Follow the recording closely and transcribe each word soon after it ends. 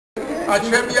А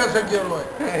чем я за герой?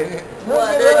 Ну,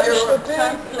 говорят, что ты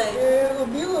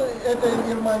убил этого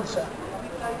германца.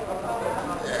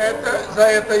 За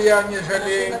это я не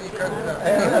жалею никогда.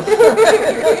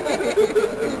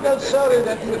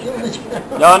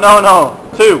 No.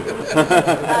 2.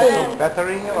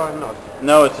 Battery or not?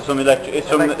 No, it's from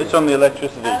it's from the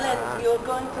electricity. Alan, you're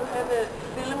going to have a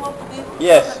film of this?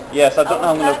 Yes. I don't know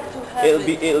how I'm like gonna.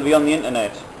 It'll be on the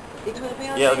internet. It will be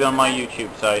on Yeah, it'll be on my internet?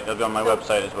 YouTube site. It'll be on my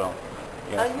website as well.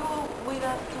 Are you with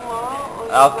us tomorrow?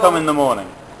 Or I'll come in the morning.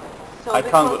 So I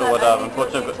can't go to because Wadav, I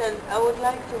unfortunately. I would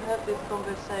like to have this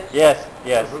conversation. Yes.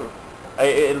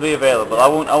 It'll be available. I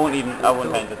won't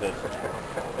hesitate.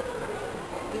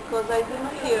 Because I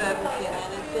didn't hear everything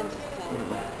and it's interesting.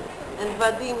 And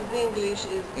Vadim's English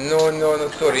is... No,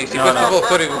 sorry. If No. possible,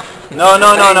 sorry. No.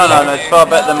 It's far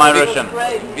better than my Russian.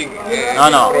 Big,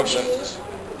 No. problems.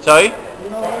 Sorry? You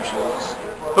know who she is?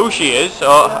 Who she is?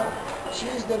 Or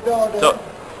She's the daughter. so?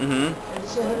 And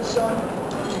her son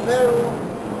is very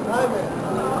private.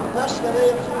 Passed away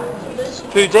a few days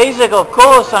ago. 2 days ago, of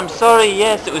course. I'm sorry.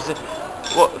 Yes, it was.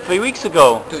 3 weeks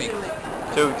ago? 2 weeks.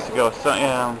 2 weeks ago. So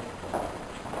yeah.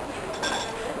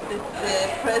 The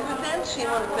president,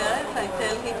 Shimon Peres, I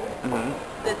tell him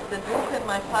that the book and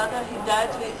my father, he died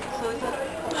with, so he said,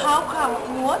 how come,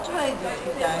 in what way did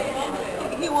he die?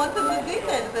 He wanted the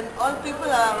details and all people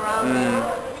are around him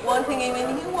wanting him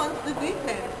and he wants the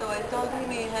details. So I told him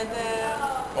he had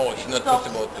Oh, it's not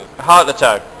possible to. Heart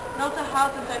attack. not a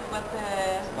heart attack but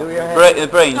Do you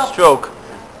have Brain stroke.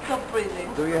 stop breathing.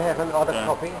 Do you have another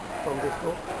copy from this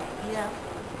book? Yeah.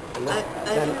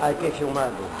 Then I give you my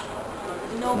book.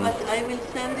 No, but I will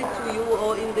send it to you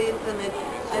or in the internet.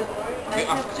 I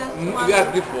have just one. We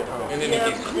asked before. In any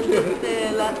Yeah, case.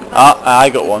 I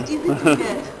got one. It's easy to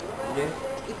get.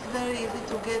 It's very easy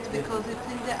to get because it's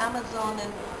in the Amazon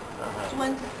and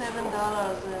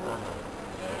 $27. And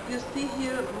you see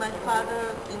here my father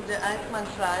in the Eichmann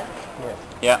trial,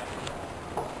 Yeah.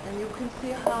 and you can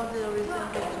see how they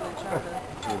resemble to each other.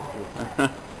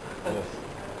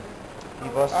 He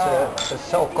was a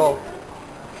so-called.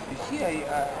 You see,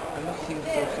 I'm not seeing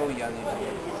so young.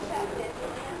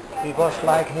 He was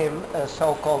like him, a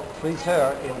so-called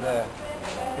freezer in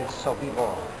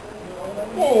Sobibór.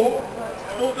 О,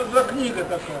 что это за книга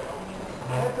такая?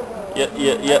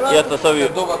 Я-то sobie...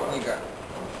 Вдова книга.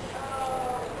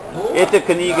 Это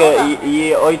книга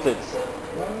ее отец.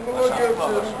 Молодец,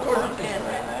 тоже писал.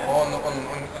 Он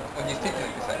действительно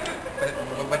писатель.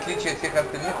 В отличие от всех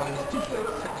остальных, он действительно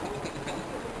писатель.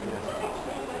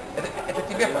 Это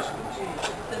тебе, Паша?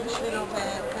 זה בשבילו,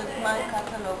 because my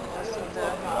catalog was in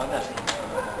there.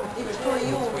 It's for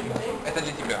you. Это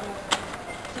для тебя.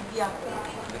 Тебя.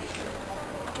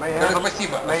 Скажи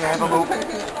спасибо. May I have a book?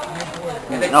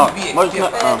 Это No, тебе.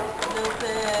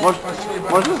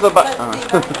 можно забрать?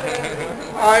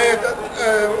 А этот,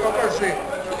 покажи.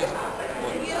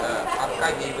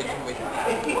 Аркадий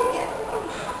Weisspapier.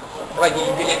 Давай, я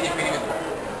тебе переведу.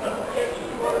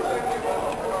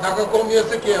 На каком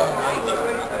языке он?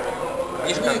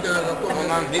 Книга на каком?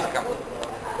 На английском.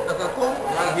 На каком?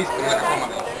 На английском, на каком?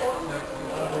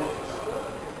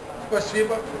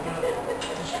 Спасибо.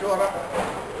 Еще раз.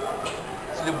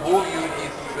 С любовью и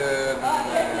с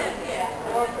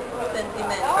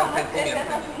сантиментом.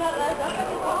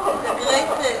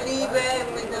 Great Liebe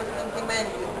mit dem Sentiment.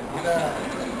 Да.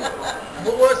 Ну,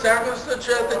 во всяком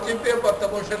случае, это тебе,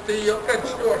 потому что ты ее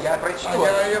прочтешь. Я прочту.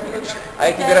 Я прочту. А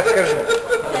я тебе расскажу.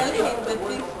 Tell him that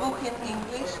this book in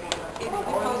English is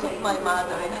because of my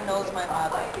mother, and he knows my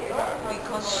mother.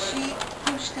 Because she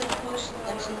pushed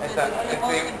and she said it's the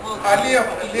most important. А Лев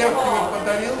тебе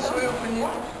подарил свою книгу?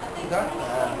 Да?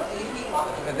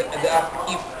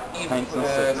 If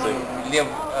Lev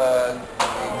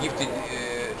gifted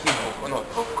his book or not?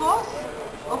 Of course.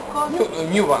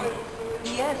 New one.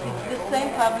 Yes, it's the same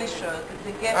publisher,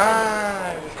 the Get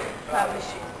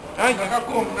Publishing. На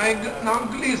каком? На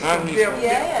английском.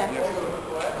 Yeah.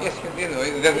 Yes, you know,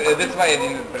 that's why I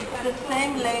didn't. The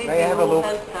same lady May I have a who look?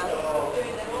 helped us.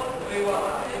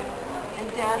 And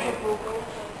the other book.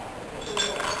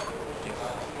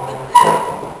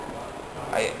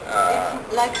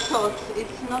 It's like thoughts.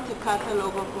 It's not a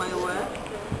catalogue of my work.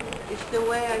 It's the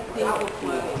way I think of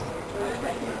words.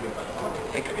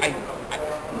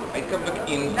 I come back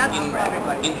in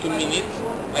 2 minutes.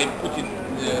 I put in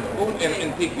the phone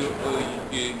and take your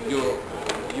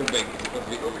bag.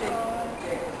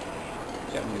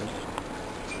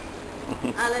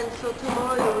 Alan, so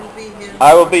tomorrow you will be here.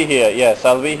 I will be here. Yes,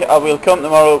 I will come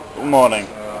tomorrow morning.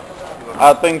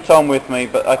 I'll bring Tom with me,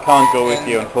 but I can't go with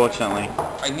you, unfortunately.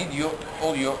 I need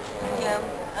all your. Yeah,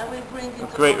 I will bring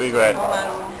it. Great regret. To my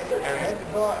room.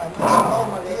 I'm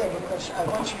normal here because I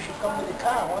want you to come with the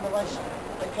car, otherwise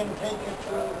I can take you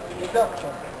to the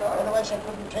doctor. Otherwise I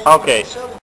couldn't take you to Okay. the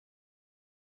facility.